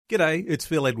G'day, it's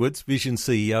Phil Edwards, Vision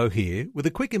CEO here, with a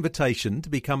quick invitation to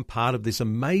become part of this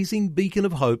amazing beacon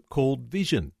of hope called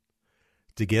Vision.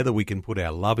 Together we can put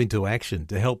our love into action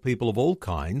to help people of all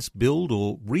kinds build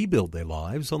or rebuild their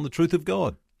lives on the truth of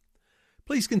God.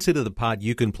 Please consider the part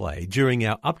you can play during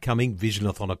our upcoming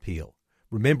Visionathon appeal,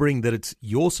 remembering that it's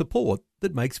your support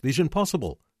that makes Vision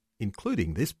possible,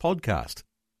 including this podcast.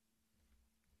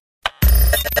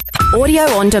 Audio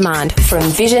on demand from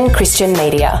Vision Christian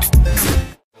Media.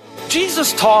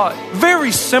 Jesus taught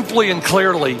very simply and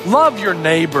clearly, love your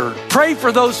neighbor, pray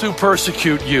for those who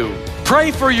persecute you,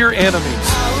 pray for your enemies.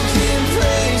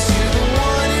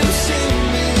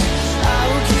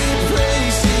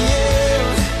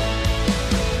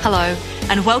 Hello,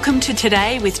 and welcome to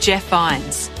Today with Jeff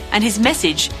Vines and his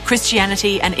message,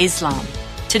 Christianity and Islam.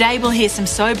 Today we'll hear some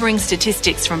sobering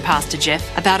statistics from Pastor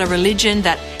Jeff about a religion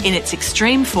that, in its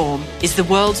extreme form, is the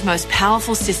world's most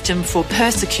powerful system for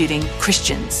persecuting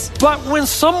Christians. But when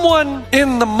someone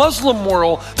in the Muslim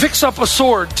world picks up a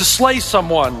sword to slay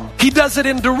someone, he does it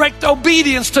in direct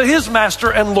obedience to his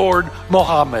master and Lord,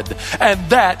 Muhammad. And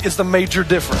that is the major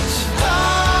difference.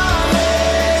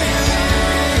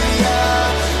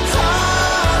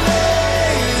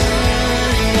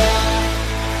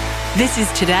 This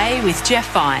is Today with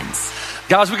Jeff Vines.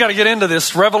 Guys, we got to get into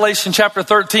this. Revelation chapter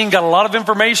 13 got a lot of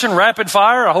information, rapid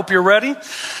fire. I hope you're ready.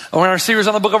 We're in our series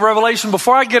on the book of Revelation.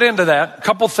 Before I get into that, a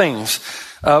couple things.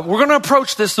 We're going to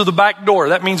approach this through the back door.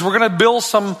 That means we're going to build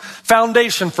some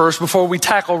foundation first before we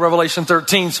tackle Revelation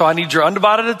 13. So I need your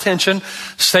undivided attention.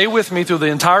 Stay with me through the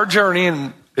entire journey,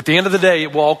 and at the end of the day,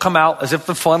 it will all come out as if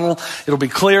the funnel, it'll be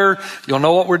clear, you'll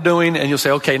know what we're doing, and you'll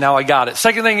say, okay, now I got it.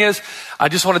 Second thing is, I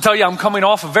just want to tell you, I'm coming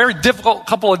off a very difficult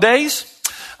couple of days.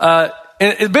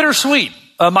 It's bittersweet.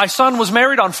 My son was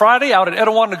married on Friday out at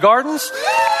Etiwanda Gardens.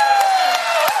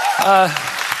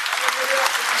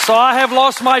 So I have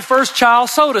lost my first child,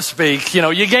 so to speak. You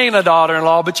know, you gain a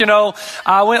daughter-in-law. But,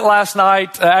 I went last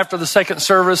night after the second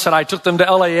service, and I took them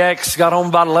to LAX, got home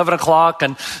about 11 o'clock,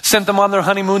 and sent them on their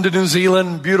honeymoon to New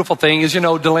Zealand. Beautiful thing. As you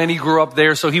know, Delaney grew up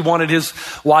there, so he wanted his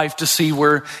wife to see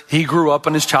where he grew up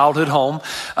in his childhood home.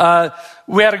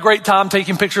 We had a great time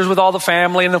taking pictures with all the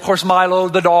family. And, of course, Milo,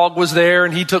 the dog, was there,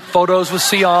 and he took photos with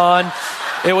Sion.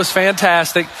 It was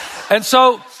fantastic. And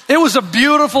so it was a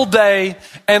beautiful day,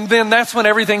 and then that's when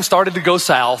everything started to go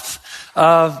south.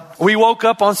 We woke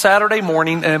up on Saturday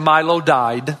morning, and Milo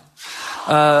died.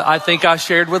 I think I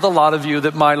shared with a lot of you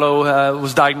that Milo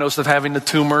was diagnosed of having a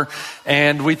tumor,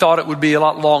 and we thought it would be a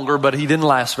lot longer, but he didn't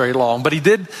last very long. But he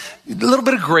did a little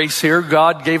bit of grace here.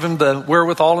 God gave him the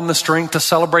wherewithal and the strength to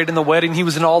celebrate in the wedding. He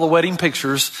was in all the wedding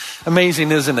pictures.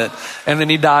 Amazing, isn't it? And then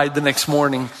he died the next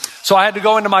morning. So I had to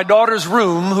go into my daughter's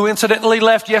room, who incidentally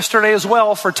left yesterday as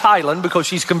well for Thailand because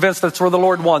she's convinced that's where the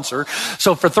Lord wants her.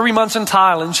 So for 3 months in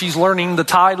Thailand, she's learning the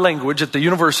Thai language at the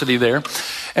university there.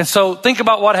 And so think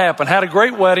about what happened. Had a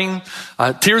great wedding.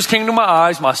 Tears came to my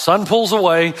eyes. My son pulls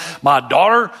away. My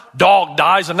daughter, dog,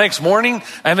 dies the next morning.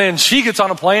 And then she gets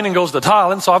on a plane and goes to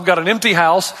Thailand. So I've got an empty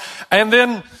house. And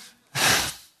then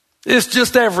it's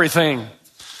just everything.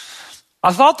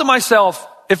 I thought to myself,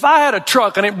 if I had a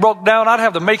truck and it broke down, I'd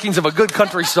have the makings of a good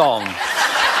country song.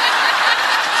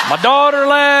 My daughter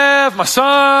left, my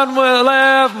son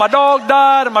left, my dog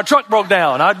died, and my truck broke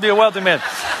down. I'd be a wealthy man.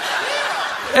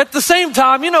 At the same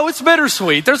time, it's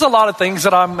bittersweet. There's a lot of things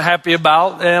that I'm happy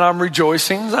about, and I'm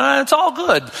rejoicing. It's all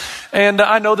good. And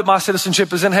I know that my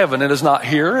citizenship is in heaven. It is not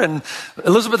here. And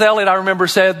Elizabeth Elliot, I remember,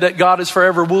 said that God is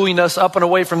forever wooing us up and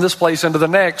away from this place into the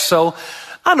next. So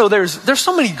I know there's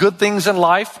so many good things in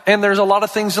life, and there's a lot of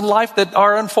things in life that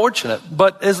are unfortunate.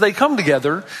 But as they come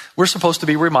together, we're supposed to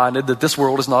be reminded that this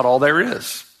world is not all there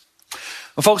is.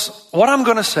 Well, folks, what I'm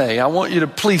going to say, I want you to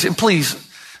please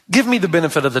give me the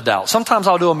benefit of the doubt. Sometimes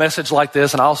I'll do a message like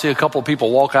this, and I'll see a couple of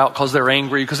people walk out because they're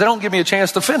angry because they don't give me a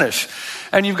chance to finish.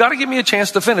 And you've got to give me a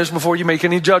chance to finish before you make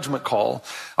any judgment call.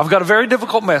 I've got a very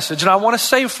difficult message, and I want to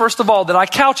say, first of all, that I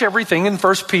couch everything in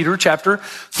 1 Peter chapter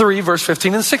 3, verse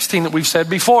 15 and 16 that we've said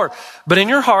before. But in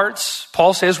your hearts,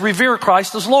 Paul says, revere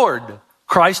Christ as Lord.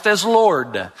 Christ as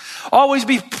Lord. Always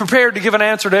be prepared to give an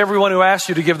answer to everyone who asks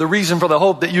you to give the reason for the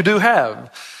hope that you do have.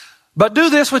 But do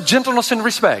this with gentleness and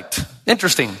respect.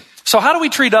 Interesting. So how do we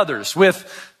treat others? With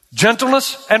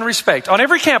gentleness and respect. On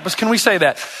every campus, can we say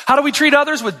that? How do we treat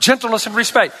others? With gentleness and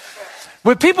respect.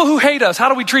 With people who hate us, how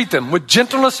do we treat them? With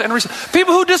gentleness and respect.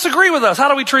 People who disagree with us, how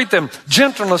do we treat them?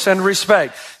 Gentleness and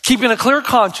respect. Keeping a clear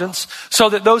conscience so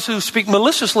that those who speak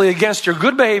maliciously against your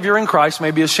good behavior in Christ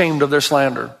may be ashamed of their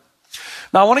slander.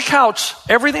 Now I want to couch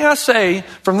everything I say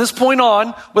from this point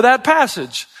on with that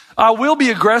passage. I will be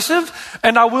aggressive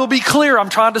and I will be clear. I'm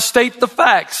trying to state the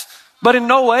facts. But in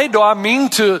no way do I mean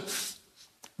to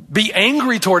be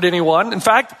angry toward anyone. In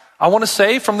fact, I want to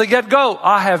say from the get-go,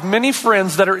 I have many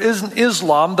friends that are in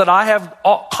Islam that I have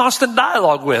constant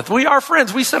dialogue with. We are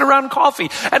friends. We sit around coffee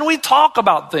and we talk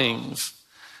about things.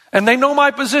 And they know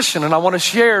my position, and I want to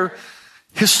share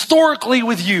historically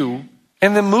with you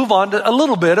and then move on to a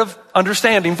little bit of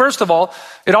understanding. First of all,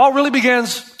 it all really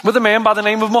begins with a man by the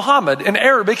name of Muhammad. In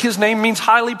Arabic, his name means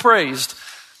highly praised.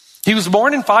 He was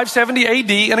born in 570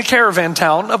 AD in a caravan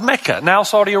town of Mecca, now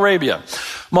Saudi Arabia.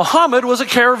 Muhammad was a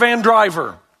caravan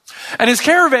driver, and his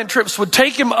caravan trips would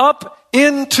take him up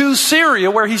into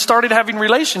Syria, where he started having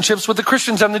relationships with the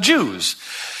Christians and the Jews.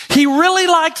 He really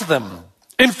liked them.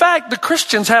 In fact, the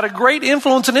Christians had a great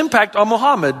influence and impact on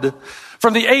Muhammad.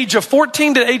 From the age of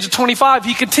 14 to the age of 25,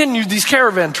 he continued these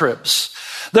caravan trips.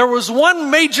 There was one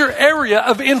major area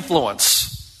of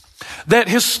influence that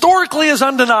historically is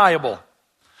undeniable.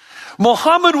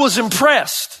 Muhammad was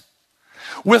impressed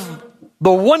with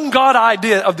the one God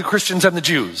idea of the Christians and the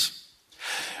Jews.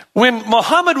 When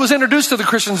Muhammad was introduced to the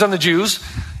Christians and the Jews,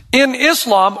 in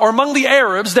Islam or among the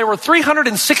Arabs, there were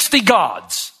 360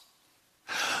 gods.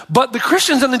 But the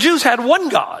Christians and the Jews had one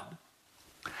God.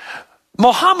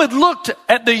 Muhammad looked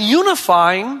at the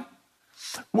unifying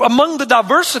among the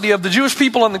diversity of the Jewish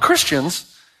people and the Christians,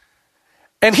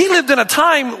 and he lived in a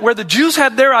time where the Jews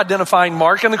had their identifying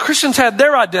mark and the Christians had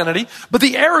their identity, but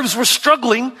the Arabs were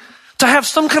struggling to have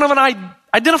some kind of an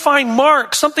identifying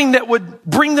mark, something that would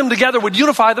bring them together, would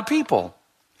unify the people.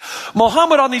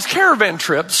 Muhammad on these caravan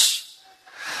trips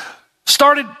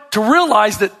started to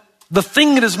realize that the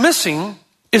thing that is missing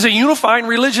is a unifying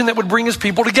religion that would bring his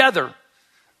people together.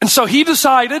 And so he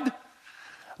decided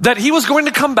that he was going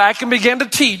to come back and began to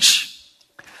teach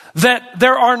that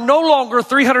there are no longer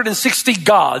 360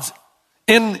 gods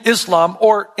in Islam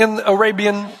or in the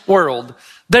Arabian world.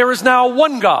 There is now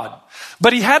one God.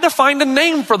 But he had to find a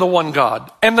name for the one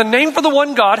God. And the name for the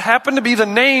one God happened to be the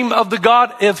name of the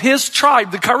God of his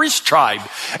tribe, the Quraysh tribe.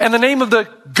 And the name of the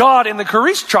God in the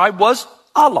Quraysh tribe was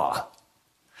Allah.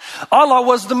 Allah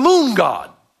was the moon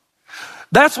God.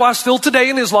 That's why still today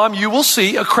in Islam you will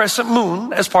see a crescent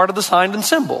moon as part of the sign and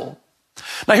symbol.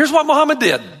 Now here's what Muhammad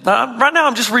did. Now, right now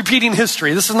I'm just repeating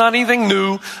history. This is not anything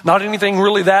new, not anything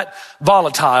really that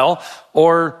volatile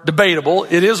or debatable.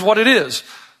 It is what it is.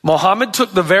 Muhammad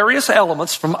took the various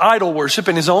elements from idol worship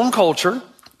in his own culture,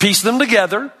 pieced them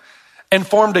together, and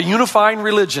formed a unifying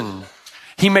religion.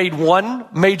 He made one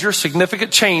major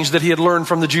significant change that he had learned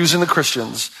from the Jews and the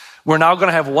Christians. We're now going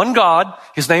to have one God.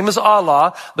 His name is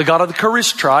Allah, the God of the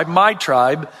Quraysh tribe, my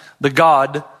tribe, the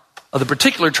God of the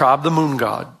particular tribe, the moon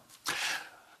God.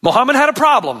 Muhammad had a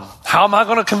problem. How am I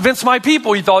going to convince my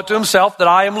people, he thought to himself, that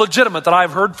I am legitimate, that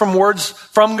I've heard from words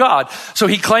from God? So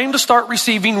he claimed to start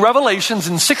receiving revelations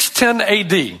in 610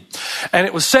 AD. And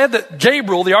it was said that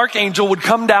Gabriel, the archangel, would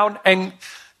come down and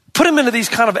put him into these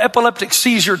kind of epileptic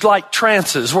seizure-like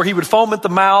trances where he would foam at the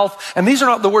mouth. And these are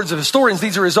not the words of historians.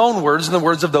 These are his own words and the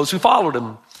words of those who followed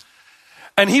him.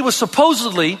 And he was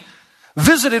supposedly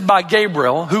visited by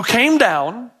Gabriel, who came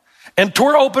down and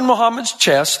tore open Muhammad's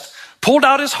chest, pulled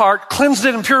out his heart, cleansed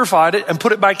it and purified it, and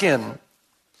put it back in.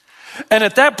 And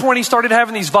at that point, he started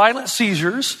having these violent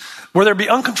seizures where there'd be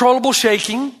uncontrollable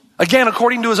shaking, again,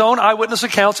 according to his own eyewitness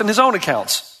accounts and his own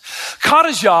accounts.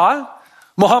 Khadijah,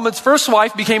 Muhammad's first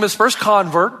wife, became his first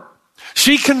convert.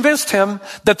 She convinced him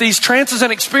that these trances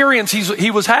and experiences he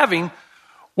was having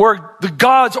were the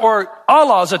God's or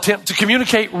Allah's attempt to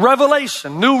communicate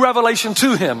revelation, new revelation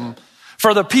to him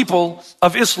for the people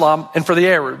of Islam and for the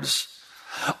Arabs.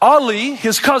 Ali,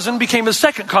 his cousin, became his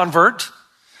second convert,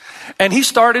 and he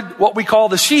started what we call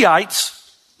the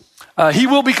Shiites. He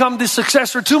will become the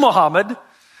successor to Muhammad.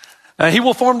 He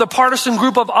will form the partisan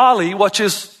group of Ali, which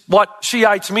is what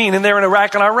Shiites mean, and they're in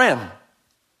Iraq and Iran.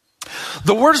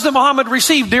 The words that Muhammad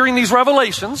received during these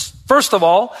revelations, first of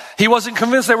all, he wasn't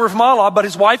convinced they were from Allah, but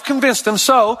his wife convinced him,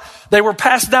 so they were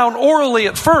passed down orally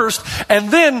at first,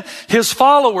 and then his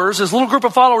followers, his little group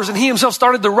of followers, and he himself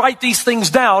started to write these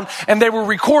things down, and they were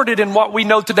recorded in what we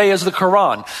know today as the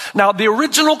Quran. Now, the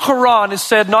original Quran is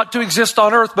said not to exist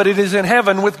on earth, but it is in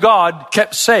heaven with God,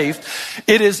 kept safe.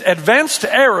 It is advanced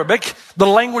Arabic, the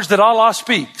language that Allah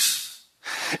speaks.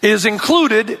 It is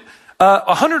included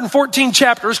 114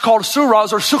 chapters called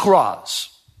surahs or sukhras.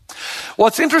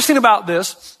 What's interesting about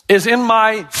this is in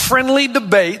my friendly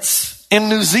debates in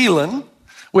New Zealand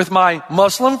with my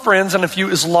Muslim friends and a few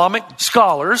Islamic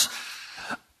scholars,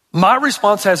 my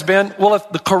response has been, well, if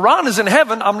the Quran is in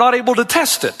heaven, I'm not able to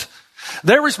test it.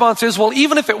 Their response is, well,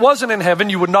 even if it wasn't in heaven,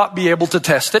 you would not be able to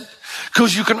test it,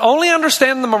 because you can only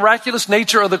understand the miraculous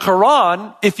nature of the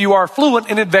Quran if you are fluent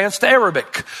in advanced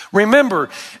Arabic. Remember,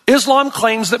 Islam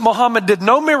claims that Muhammad did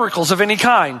no miracles of any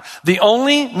kind. The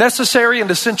only necessary and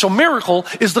essential miracle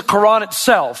is the Quran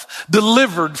itself,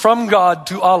 delivered from God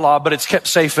to Allah, but it's kept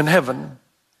safe in heaven.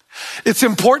 It's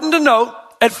important to note,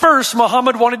 at first,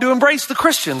 Muhammad wanted to embrace the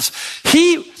Christians.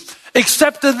 He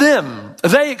accepted them.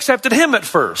 They accepted him at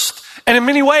first. And in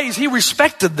many ways, he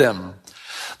respected them.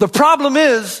 The problem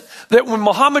is that when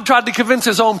Muhammad tried to convince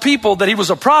his own people that he was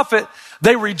a prophet,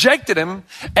 they rejected him.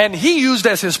 And he used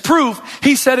as his proof,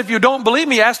 he said, if you don't believe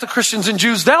me, ask the Christians and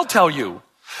Jews, they'll tell you.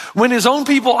 When his own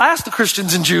people asked the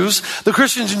Christians and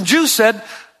Jews said,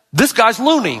 this guy's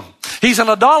loony. He's an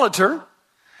idolater.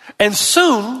 And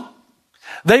soon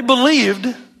they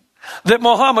believed that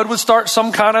Muhammad would start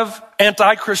some kind of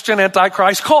anti-Christian,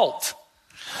 anti-Christ cult.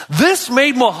 This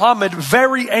made Muhammad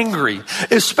very angry,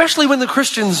 especially when the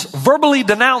Christians verbally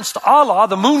denounced Allah,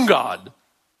 the moon god,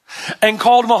 and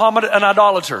called Muhammad an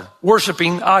idolater,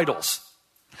 worshiping idols.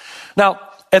 Now,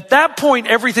 at that point,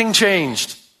 everything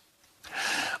changed.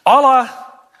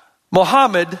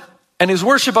 Muhammad and his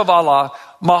worship of Allah,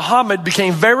 Muhammad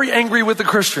became very angry with the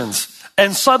Christians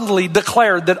and suddenly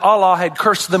declared that Allah had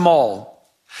cursed them all.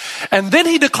 And then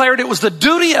he declared it was the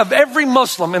duty of every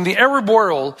Muslim in the Arab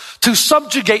world to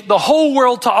subjugate the whole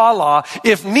world to Allah,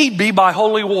 if need be, by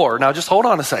holy war. Now just hold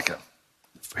on a second.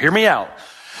 Hear me out.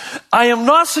 I am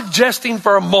not suggesting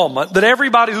for a moment that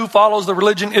everybody who follows the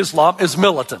religion Islam is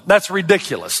militant. That's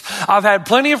ridiculous. I've had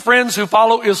plenty of friends who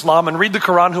follow Islam and read the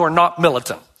Quran who are not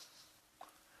militant.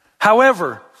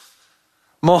 However,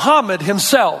 Muhammad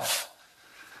himself,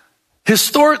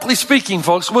 historically speaking,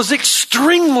 folks, was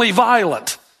extremely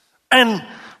violent and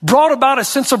brought about a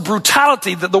sense of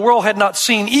brutality that the world had not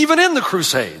seen, even in the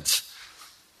Crusades.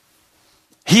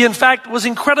 He, in fact, was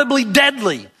incredibly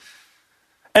deadly.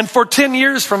 And for 10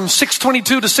 years, from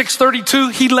 622 to 632,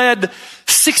 he led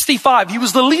 65. He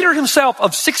was the leader himself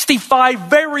of 65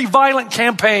 very violent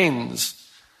campaigns.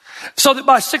 So that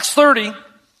by 630,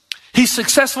 he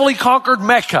successfully conquered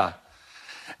Mecca.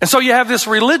 And so you have this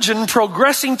religion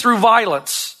progressing through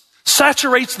violence,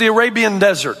 saturates the Arabian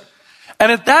desert.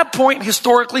 And at that point,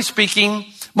 historically speaking,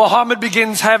 Muhammad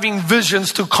begins having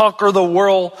visions to conquer the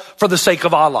world for the sake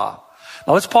of Allah.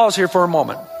 Now let's pause here for a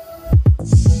moment.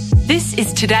 This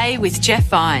is Today with Jeff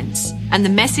Vines and the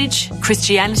message,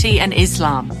 Christianity and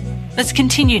Islam. Let's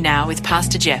continue now with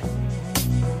Pastor Jeff.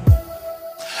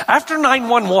 After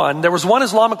 9/11, there was one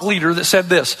Islamic leader that said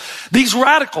this: these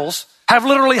radicals have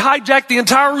literally hijacked the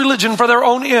entire religion for their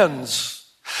own ends.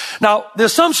 Now, the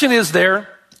assumption is there,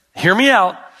 hear me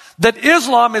out, that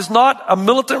Islam is not a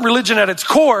militant religion at its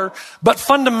core, but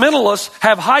fundamentalists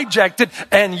have hijacked it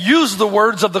and used the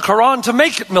words of the Quran to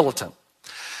make it militant.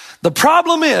 The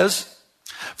problem is,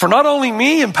 for not only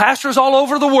me and pastors all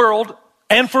over the world,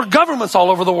 and for governments all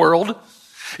over the world,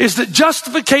 is that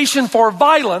justification for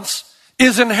violence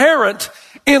is inherent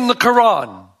in the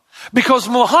Quran. Because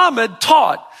Muhammad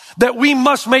taught that we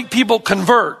must make people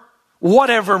convert,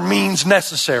 whatever means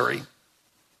necessary.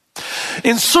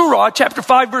 In Surah chapter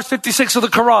 5 verse 56 of the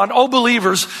Quran, O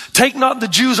believers, take not the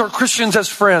Jews or Christians as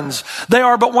friends. They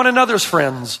are but one another's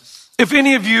friends. If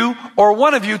any of you or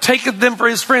one of you taketh them for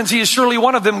his friends, he is surely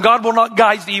one of them. God will not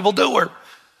guide the evildoer.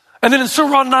 And then in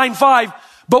Surah 9:5,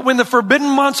 but when the forbidden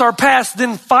months are past,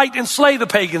 then fight and slay the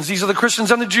pagans. These are the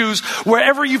Christians and the Jews.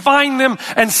 Wherever you find them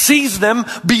and seize them,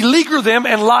 beleaguer them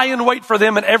and lie in wait for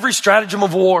them in every stratagem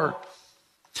of war.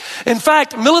 In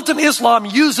fact, militant Islam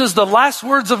uses the last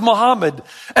words of Muhammad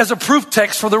as a proof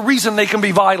text for the reason they can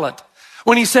be violent.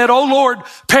 When he said, "O Lord,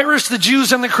 perish the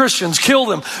Jews and the Christians, kill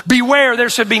them. Beware, there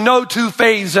should be no two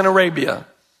faiths in Arabia."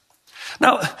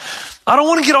 Now, I don't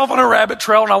want to get off on a rabbit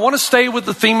trail, and I want to stay with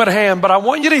the theme at hand, but I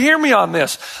want you to hear me on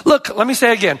this. Look, let me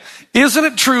say again, isn't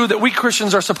it true that we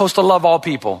Christians are supposed to love all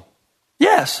people?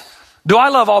 Yes. Do I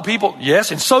love all people?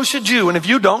 Yes, and so should you. And if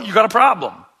you don't, you got a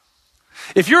problem.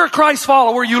 If you're a Christ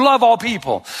follower, you love all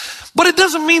people. But it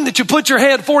doesn't mean that you put your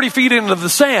head 40 feet into the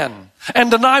sand and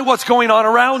deny what's going on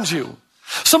around you.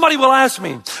 Somebody will ask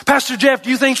me, Pastor Jeff, do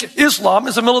you think Islam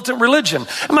is a militant religion?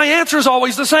 And my answer is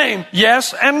always the same,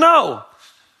 yes and no.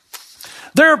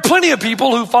 There are plenty of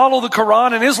people who follow the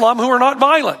Quran and Islam who are not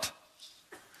violent.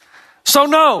 So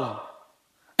no.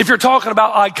 If you're talking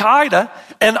about Al-Qaeda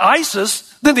and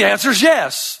ISIS, then the answer is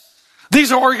yes.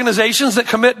 These are organizations that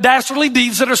commit dastardly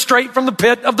deeds that are straight from the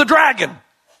pit of the dragon.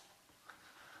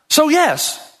 So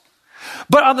yes.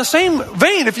 But on the same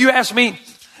vein, if you ask me,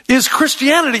 is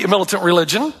Christianity a militant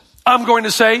religion? I'm going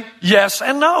to say yes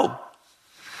and no.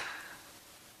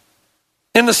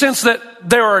 in the sense that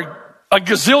there are a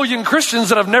gazillion Christians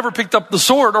that have never picked up the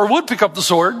sword or would pick up the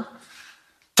sword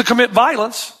to commit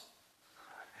violence.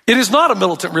 It is not a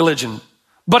militant religion.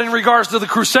 But in regards to the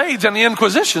Crusades and the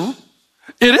Inquisition,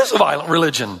 it is a violent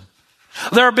religion.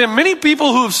 There have been many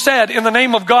people who have said in the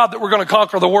name of God that we're going to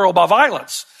conquer the world by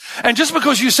violence. And just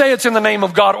because you say it's in the name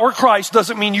of God or Christ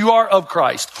doesn't mean you are of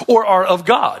Christ or are of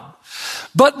God.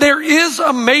 But there is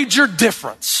a major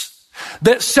difference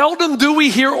that seldom do we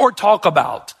hear or talk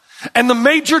about. And the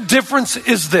major difference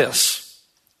is this.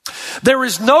 There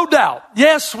is no doubt,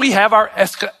 yes, we have our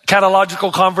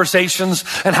eschatological conversations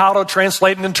and how to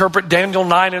translate and interpret Daniel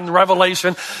 9 and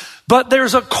Revelation, but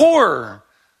there's a core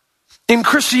in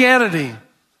Christianity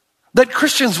that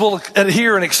Christians will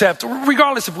adhere and accept,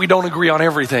 regardless if we don't agree on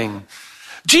everything.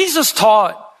 Jesus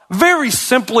taught very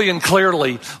simply and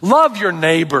clearly, love your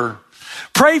neighbor,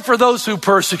 pray for those who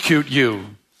persecute you.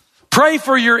 Pray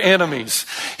for your enemies.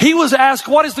 He was asked,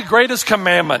 what is the greatest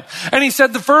commandment? And he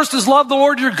said, the first is love the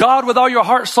Lord your God with all your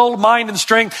heart, soul, mind, and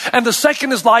strength. And the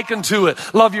second is like unto it,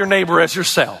 love your neighbor as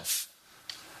yourself.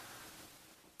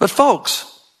 But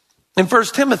folks, in 1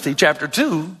 Timothy chapter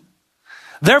 2,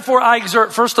 therefore I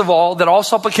exhort first of all that all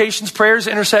supplications, prayers,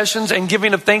 intercessions, and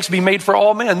giving of thanks be made for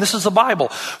all men. This is the Bible.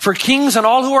 For kings and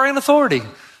all who are in authority,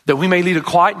 that we may lead a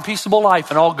quiet and peaceable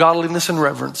life in all godliness and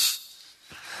reverence.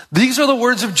 These are the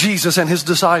words of Jesus and his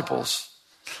disciples.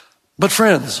 But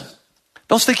friends,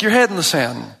 don't stick your head in the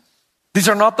sand. These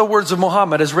are not the words of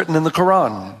Muhammad as written in the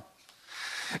Quran.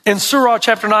 In Surah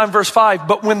chapter 9 verse 5,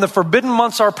 but when the forbidden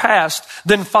months are past,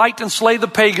 then fight and slay the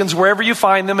pagans wherever you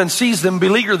find them and seize them,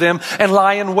 beleaguer them, and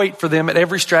lie in wait for them at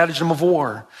every stratagem of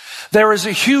war. There is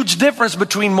a huge difference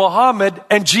between Muhammad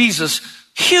and Jesus.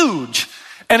 Huge.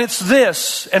 And it's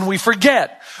this, and we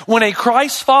forget. When a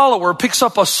Christ follower picks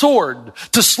up a sword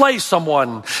to slay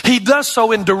someone, he does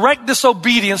so in direct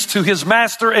disobedience to his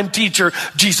master and teacher,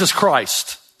 Jesus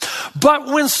Christ. But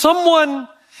when someone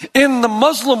in the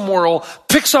Muslim world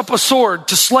picks up a sword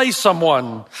to slay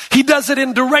someone, he does it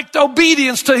in direct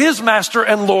obedience to his master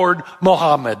and Lord,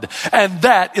 Muhammad. And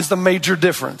that is the major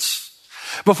difference.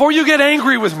 Before you get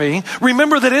angry with me,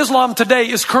 remember that Islam today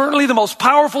is currently the most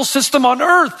powerful system on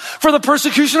earth for the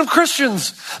persecution of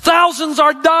Christians. Thousands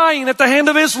are dying at the hand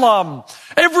of Islam.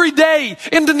 Every day,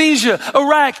 Indonesia,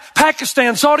 Iraq,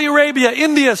 Pakistan, Saudi Arabia,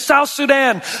 India, South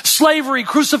Sudan, slavery,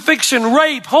 crucifixion,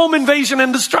 rape, home invasion,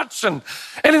 and destruction.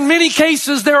 And in many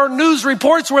cases, there are news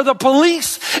reports where the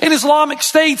police in Islamic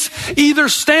states either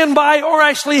stand by or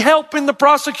actually help in the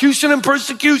prosecution and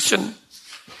persecution.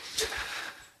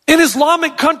 In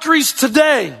Islamic countries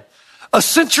today, a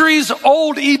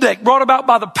centuries-old edict brought about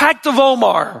by the Pact of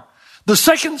Omar, the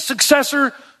second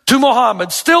successor to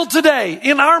Muhammad, still today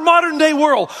in our modern day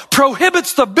world,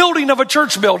 prohibits the building of a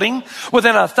church building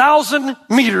within 1,000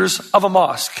 meters of a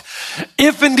mosque.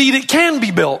 If indeed it can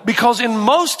be built, because in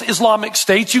most Islamic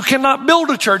states you cannot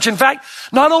build a church. In fact,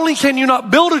 not only can you not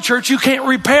build a church, you can't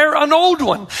repair an old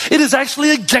one. It is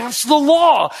actually against the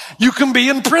law. You can be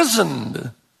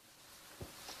imprisoned.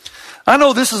 I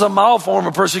know this is a mild form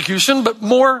of persecution, but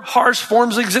more harsh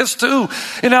forms exist too.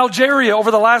 In Algeria, over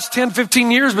the last 10,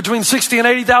 15 years, between 60 and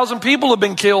 80,000 people have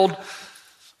been killed.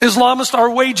 Islamists are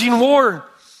waging war.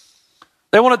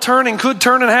 They want to turn and could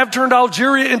turn and have turned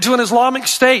Algeria into an Islamic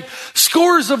state.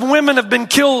 Scores of women have been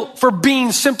killed for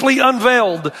being simply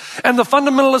unveiled. And the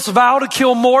fundamentalists vow to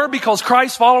kill more because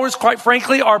Christ's followers, quite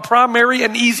frankly, are primary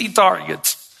and easy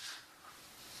targets.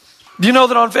 Do you know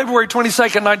that on February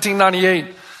 22nd,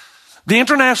 1998, the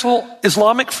International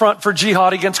Islamic Front for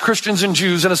Jihad against Christians and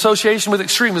Jews, in association with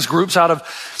extremist groups out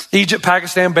of Egypt,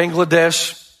 Pakistan,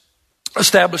 Bangladesh,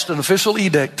 established an official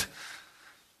edict.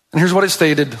 And here's what it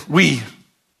stated. We,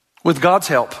 with God's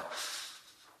help,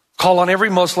 call on every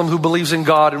Muslim who believes in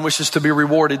God and wishes to be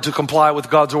rewarded to comply with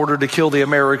God's order to kill the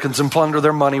Americans and plunder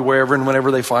their money wherever and whenever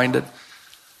they find it.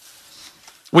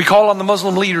 We call on the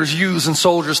Muslim leaders, youths, and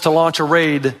soldiers to launch a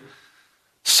raid,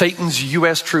 Satan's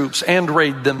U.S. troops, and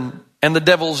raid them, and the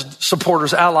devil's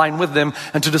supporters allying with them,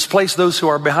 and to displace those who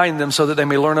are behind them so that they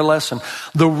may learn a lesson.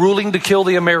 The ruling to kill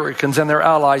the Americans and their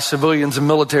allies, civilians and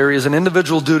military, is an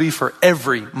individual duty for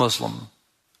every Muslim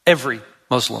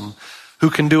who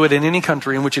can do it in any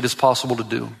country in which it is possible to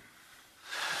do.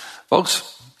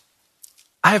 Folks,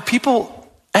 I have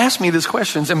people ask me these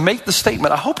questions and make the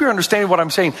statement. I hope you're understanding what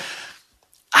I'm saying.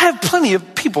 I have plenty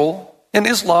of people in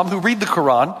Islam who read the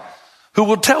Quran who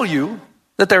will tell you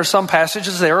that there are some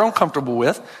passages they are uncomfortable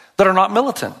with that are not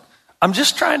militant. I'm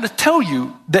just trying to tell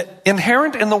you that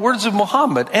inherent in the words of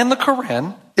Muhammad and the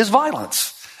Quran is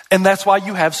violence. And that's why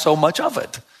you have so much of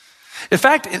it. In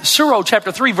fact, in Surah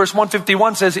chapter 3, verse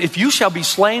 151 says, if you shall be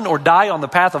slain or die on the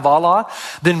path of Allah,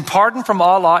 then pardon from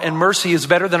Allah and mercy is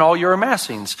better than all your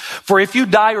amassings. For if you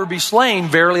die or be slain,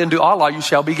 verily unto Allah you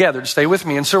shall be gathered. Stay with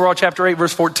me. In Surah chapter 8,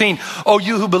 verse 14, O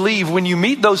you who believe, when you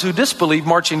meet those who disbelieve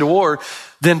marching to war,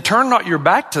 then turn not your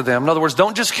back to them. In other words,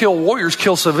 don't just kill warriors,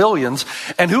 kill civilians.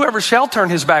 And whoever shall turn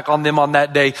his back on them on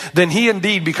that day, then he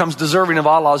indeed becomes deserving of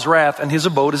Allah's wrath, and his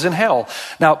abode is in hell.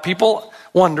 Now, people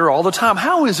wonder all the time,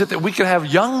 how is it that we could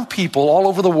have young people all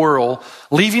over the world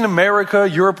leaving America,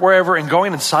 Europe, wherever, and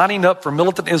going and signing up for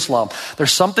militant Islam?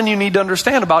 There's something you need to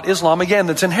understand about Islam, again,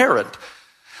 that's inherent.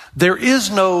 There is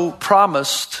no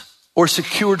promised or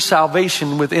secured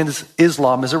salvation within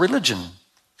Islam as a religion.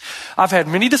 I've had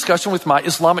many discussions with my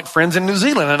Islamic friends in New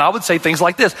Zealand, and I would say things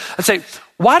like this. I'd say,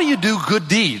 why do you do good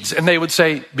deeds? And they would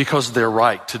say, because they're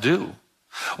right to do.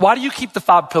 Why do you keep the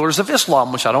 5 pillars of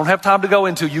Islam, which I don't have time to go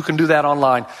into? You can do that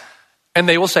online. And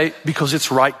they will say, because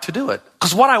it's right to do it.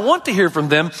 Because what I want to hear from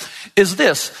them is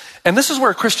this, and this is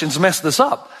where Christians mess this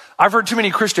up. I've heard too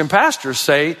many Christian pastors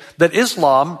say that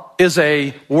Islam is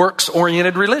a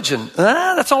works-oriented religion.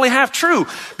 That's only half true,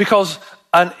 because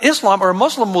an Islam or a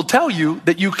Muslim will tell you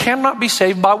that you cannot be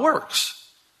saved by works.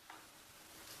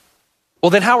 Well,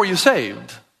 then how are you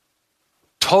saved?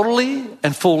 Totally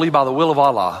and fully by the will of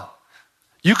Allah.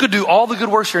 You could do all the good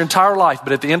works your entire life,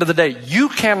 but at the end of the day, you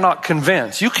cannot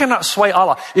convince, you cannot sway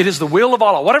Allah. It is the will of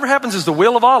Allah. Whatever happens is the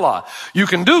will of Allah. You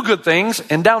can do good things,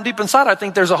 and down deep inside, I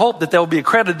think there's a hope that they'll be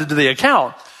accredited to the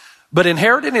account. But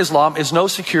inherent in Islam is no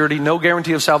security, no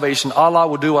guarantee of salvation. Allah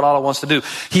will do what Allah wants to do.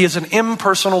 He is an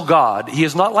impersonal God. He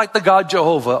is not like the God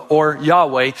Jehovah or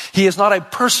Yahweh. He is not a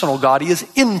personal God. He is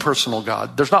impersonal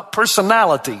God. There's not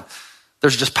personality.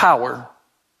 There's just power.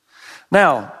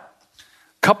 Now,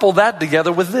 couple that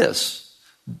together with this.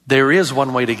 There is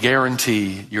one way to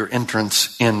guarantee your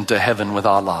entrance into heaven with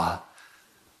Allah.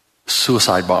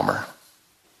 Suicide bomber.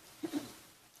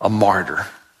 A martyr.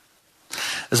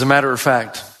 As a matter of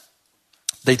fact,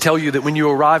 they tell you that when you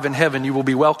arrive in heaven, you will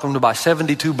be welcomed by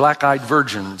 72 black-eyed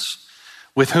virgins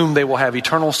with whom they will have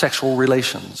eternal sexual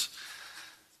relations.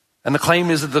 And the claim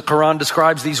is that the Quran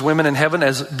describes these women in heaven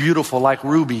as beautiful like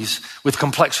rubies with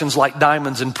complexions like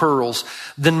diamonds and pearls.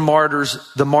 Then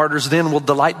the martyrs then will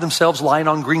delight themselves lying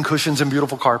on green cushions and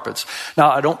beautiful carpets.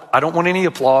 Now, I don't want any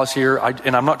applause here,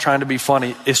 and I'm not trying to be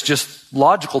funny. It's just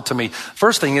logical to me.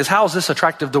 First thing is, how is this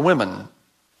attractive to women?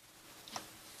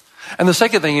 And the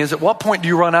second thing is, at what point do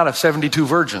you run out of 72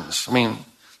 virgins? I mean,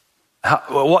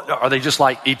 what are they just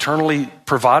like eternally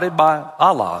provided by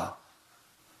Allah?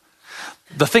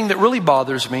 The thing that really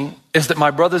bothers me is that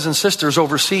my brothers and sisters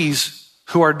overseas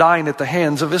who are dying at the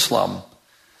hands of Islam.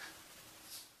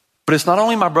 But it's not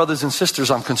only my brothers and sisters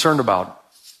I'm concerned about.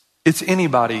 It's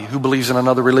anybody who believes in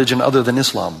another religion other than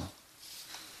Islam.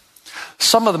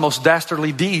 Some of the most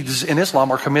dastardly deeds in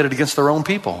Islam are committed against their own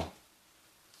people,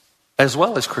 as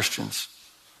well as Christians.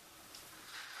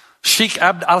 Sheikh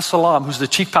Abd al-Salam, who's the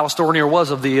chief Palestinian was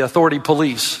of the authority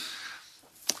police,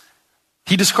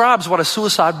 he describes what a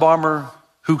suicide bomber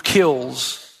who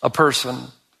kills a person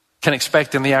can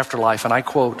expect in the afterlife. And I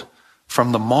quote,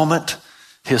 from the moment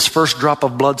his first drop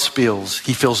of blood spills,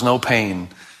 he feels no pain.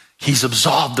 He's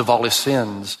absolved of all his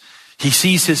sins. He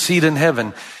sees his seat in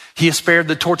heaven. He has spared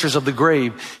the tortures of the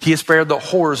grave. He has spared the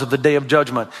horrors of the day of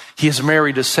judgment. He is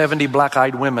married to 70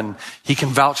 black-eyed women. He can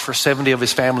vouch for 70 of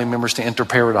his family members to enter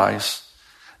paradise.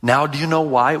 Now, do you know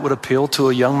why it would appeal to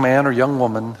a young man or young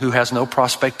woman who has no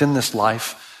prospect in this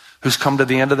life, who's come to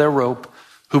the end of their rope,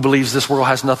 who believes this world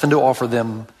has nothing to offer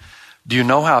them? Do you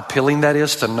know how appealing that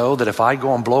is to know that if I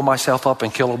go and blow myself up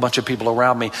and kill a bunch of people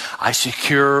around me, I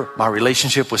secure my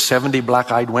relationship with 70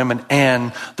 black-eyed women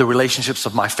and the relationships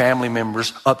of my family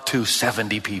members up to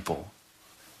 70 people?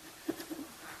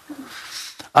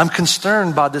 I'm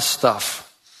concerned by this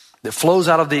stuff that flows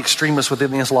out of the extremists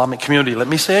within the Islamic community. Let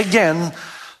me say again,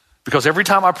 because every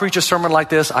time I preach a sermon like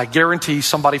this, I guarantee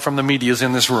somebody from the media is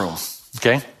in this room.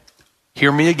 Okay?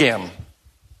 Hear me again.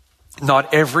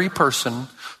 Not every person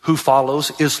who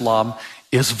follows Islam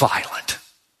is violent.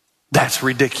 That's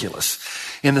ridiculous.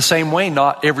 In the same way,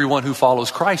 not everyone who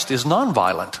follows Christ is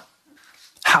nonviolent.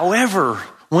 However,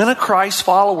 when a Christ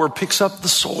follower picks up the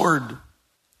sword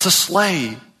to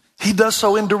slay, he does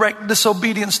so in direct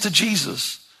disobedience to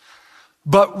Jesus.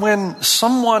 But when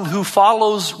someone who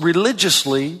follows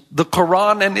religiously the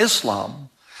Quran and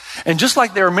Islam, and just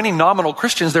like there are many nominal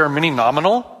Christians, there are many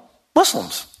nominal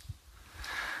Muslims.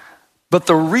 But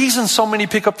the reason so many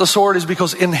pick up the sword is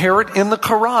because inherent in the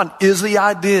Quran is the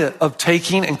idea of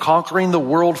taking and conquering the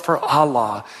world for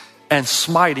Allah and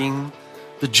smiting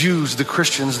the Jews, the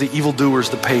Christians, the evildoers,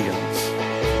 the pagans.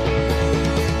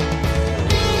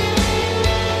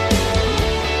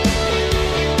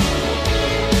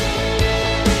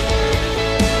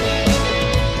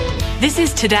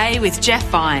 This is Today with Jeff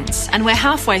Vines, and we're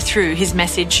halfway through his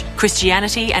message,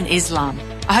 Christianity and Islam.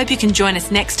 I hope you can join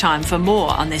us next time for more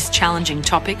on this challenging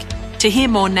topic. To hear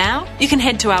more now, you can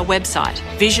head to our website,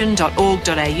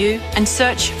 vision.org.au, and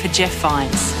search for Jeff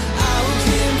Vines.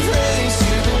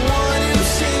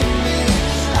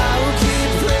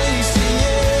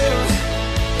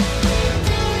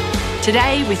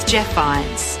 Today with Jeff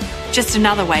Vines. Just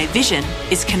another way Vision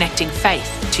is connecting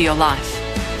faith to your life.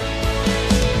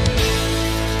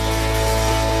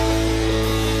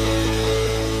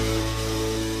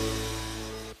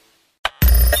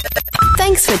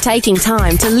 Thanks for taking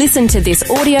time to listen to this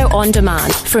audio on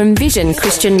demand from Vision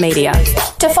Christian Media.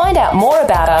 To find out more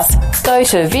about us, go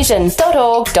to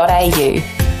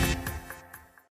vision.org.au.